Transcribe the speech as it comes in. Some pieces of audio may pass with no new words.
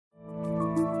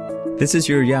This is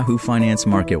your Yahoo Finance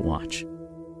Market Watch.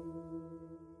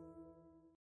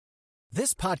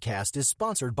 This podcast is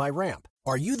sponsored by Ramp.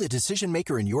 Are you the decision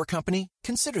maker in your company?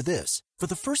 Consider this. For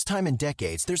the first time in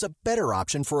decades, there's a better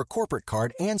option for a corporate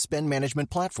card and spend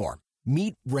management platform.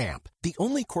 Meet Ramp, the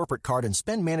only corporate card and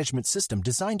spend management system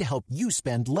designed to help you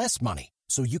spend less money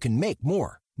so you can make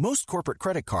more. Most corporate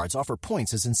credit cards offer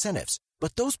points as incentives,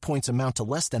 but those points amount to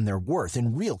less than their worth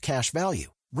in real cash value.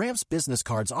 Ramp's business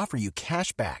cards offer you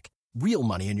cash back, real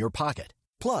money in your pocket.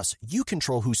 Plus, you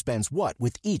control who spends what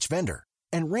with each vendor.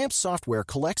 And Ramp software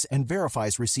collects and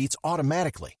verifies receipts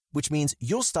automatically, which means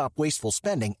you'll stop wasteful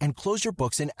spending and close your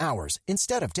books in hours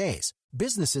instead of days.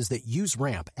 Businesses that use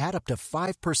Ramp add up to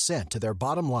 5% to their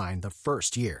bottom line the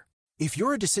first year. If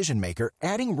you're a decision maker,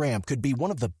 adding Ramp could be one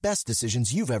of the best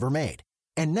decisions you've ever made.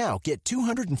 And now get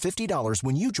 $250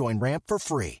 when you join Ramp for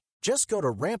free. Just go to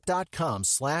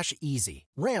ramp.com/easy.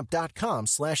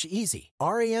 Ramp.com/easy.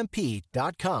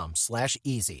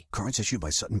 RAMP.com/easy. Cards issued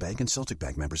by Sutton Bank and Celtic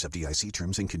Bank, members FDIC.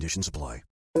 Terms and conditions apply.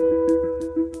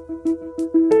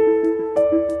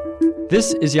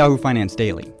 This is Yahoo Finance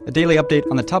Daily, a daily update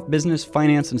on the top business,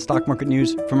 finance, and stock market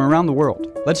news from around the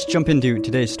world. Let's jump into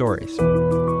today's stories.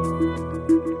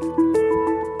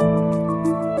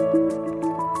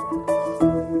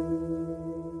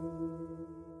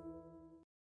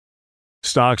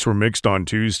 Stocks were mixed on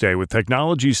Tuesday, with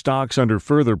technology stocks under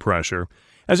further pressure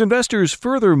as investors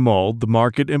further mulled the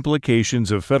market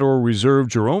implications of Federal Reserve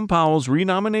Jerome Powell's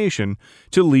renomination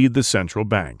to lead the central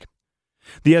bank.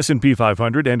 The S&P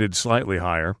 500 ended slightly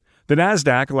higher. The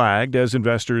Nasdaq lagged as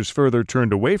investors further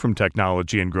turned away from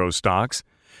technology and growth stocks.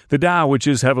 The Dow, which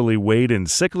is heavily weighed in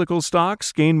cyclical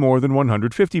stocks, gained more than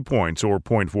 150 points, or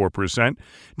 0.4%,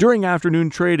 during afternoon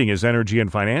trading as energy and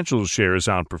financials shares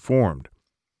outperformed.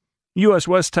 U.S.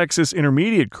 West Texas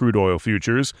Intermediate crude oil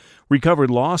futures recovered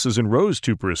losses and rose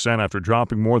 2% after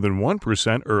dropping more than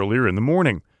 1% earlier in the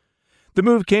morning. The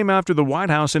move came after the White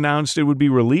House announced it would be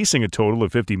releasing a total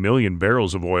of 50 million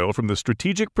barrels of oil from the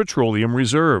Strategic Petroleum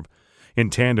Reserve, in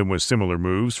tandem with similar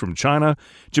moves from China,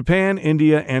 Japan,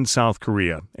 India, and South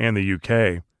Korea, and the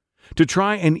UK, to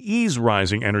try and ease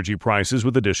rising energy prices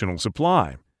with additional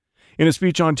supply. In a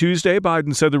speech on Tuesday,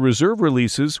 Biden said the reserve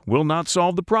releases will not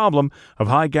solve the problem of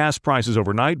high gas prices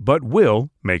overnight, but will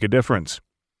make a difference.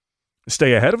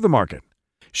 Stay ahead of the market.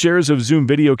 Shares of Zoom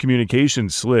Video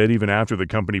Communications slid even after the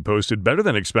company posted better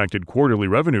than expected quarterly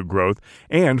revenue growth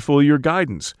and full-year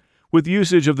guidance, with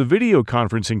usage of the video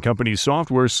conferencing company's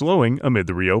software slowing amid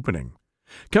the reopening.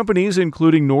 Companies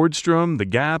including Nordstrom, The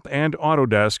Gap, and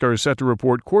Autodesk are set to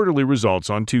report quarterly results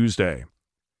on Tuesday.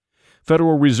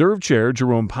 Federal Reserve Chair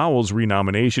Jerome Powell's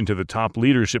renomination to the top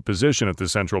leadership position at the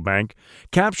central bank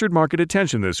captured market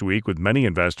attention this week, with many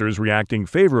investors reacting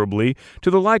favorably to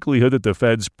the likelihood that the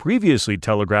Fed's previously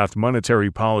telegraphed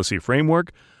monetary policy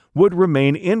framework would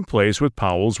remain in place with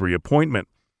Powell's reappointment.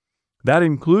 That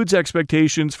includes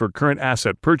expectations for current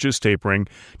asset purchase tapering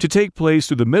to take place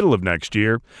through the middle of next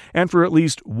year and for at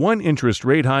least one interest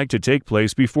rate hike to take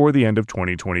place before the end of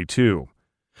 2022.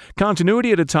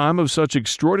 Continuity at a time of such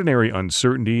extraordinary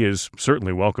uncertainty is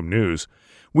certainly welcome news.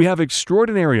 We have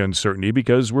extraordinary uncertainty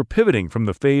because we're pivoting from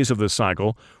the phase of the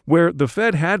cycle where the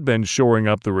Fed had been shoring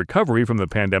up the recovery from the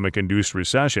pandemic-induced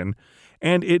recession,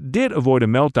 and it did avoid a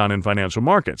meltdown in financial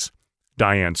markets.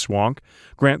 Diane Swank,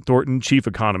 Grant Thornton chief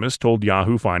economist, told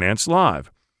Yahoo Finance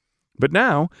Live. But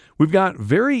now, we've got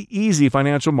very easy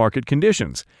financial market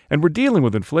conditions, and we're dealing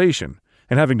with inflation.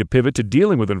 And having to pivot to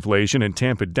dealing with inflation and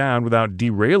tamp it down without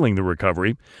derailing the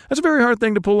recovery, that's a very hard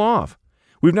thing to pull off.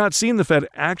 We've not seen the Fed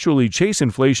actually chase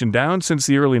inflation down since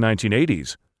the early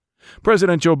 1980s.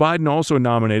 President Joe Biden also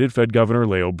nominated Fed Governor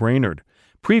Lael Brainerd,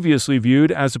 previously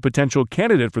viewed as a potential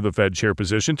candidate for the Fed chair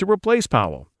position to replace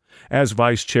Powell, as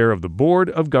vice chair of the Board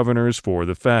of Governors for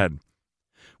the Fed.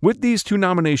 With these two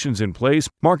nominations in place,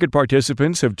 market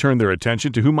participants have turned their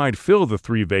attention to who might fill the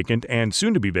three vacant and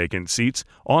soon-to-be vacant seats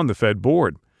on the Fed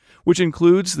board, which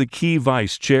includes the key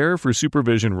vice chair for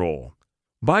supervision role.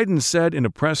 Biden said in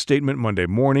a press statement Monday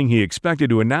morning he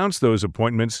expected to announce those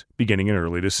appointments beginning in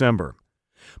early December.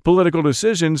 Political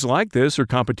decisions like this are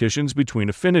competitions between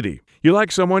affinity. You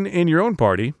like someone in your own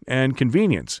party, and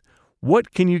convenience.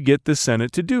 What can you get the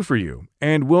Senate to do for you,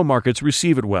 and will markets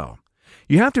receive it well?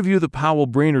 You have to view the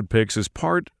Powell-Brainerd picks as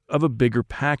part of a bigger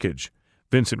package.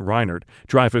 Vincent Reinert,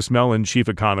 Dreyfus Mellon chief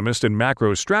economist and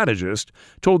macro strategist,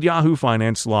 told Yahoo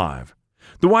Finance Live.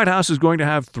 The White House is going to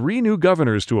have 3 new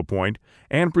governors to appoint,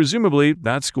 and presumably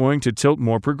that's going to tilt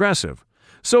more progressive.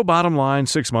 So bottom line,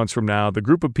 6 months from now, the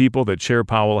group of people that Chair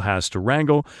Powell has to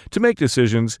wrangle to make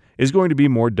decisions is going to be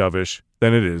more dovish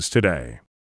than it is today.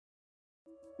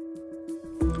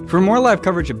 For more live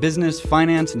coverage of business,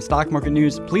 finance, and stock market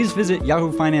news, please visit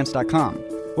yahoofinance.com.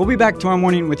 We'll be back tomorrow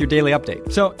morning with your daily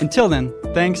update. So until then,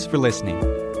 thanks for listening.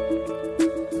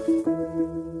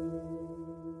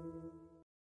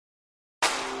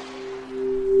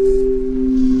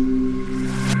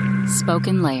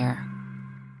 Spoken Layer.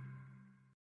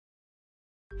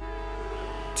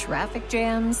 Traffic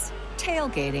jams,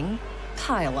 tailgating,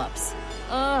 pile-ups.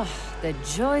 Ugh, the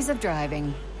joys of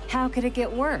driving. How could it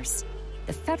get worse?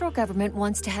 The federal government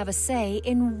wants to have a say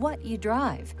in what you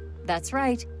drive. That's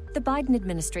right. The Biden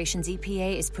administration's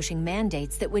EPA is pushing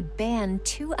mandates that would ban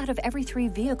 2 out of every 3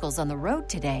 vehicles on the road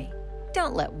today.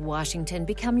 Don't let Washington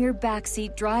become your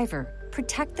backseat driver.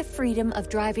 Protect the freedom of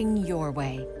driving your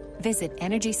way. Visit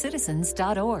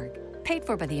EnergyCitizens.org. Paid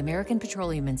for by the American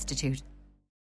Petroleum Institute.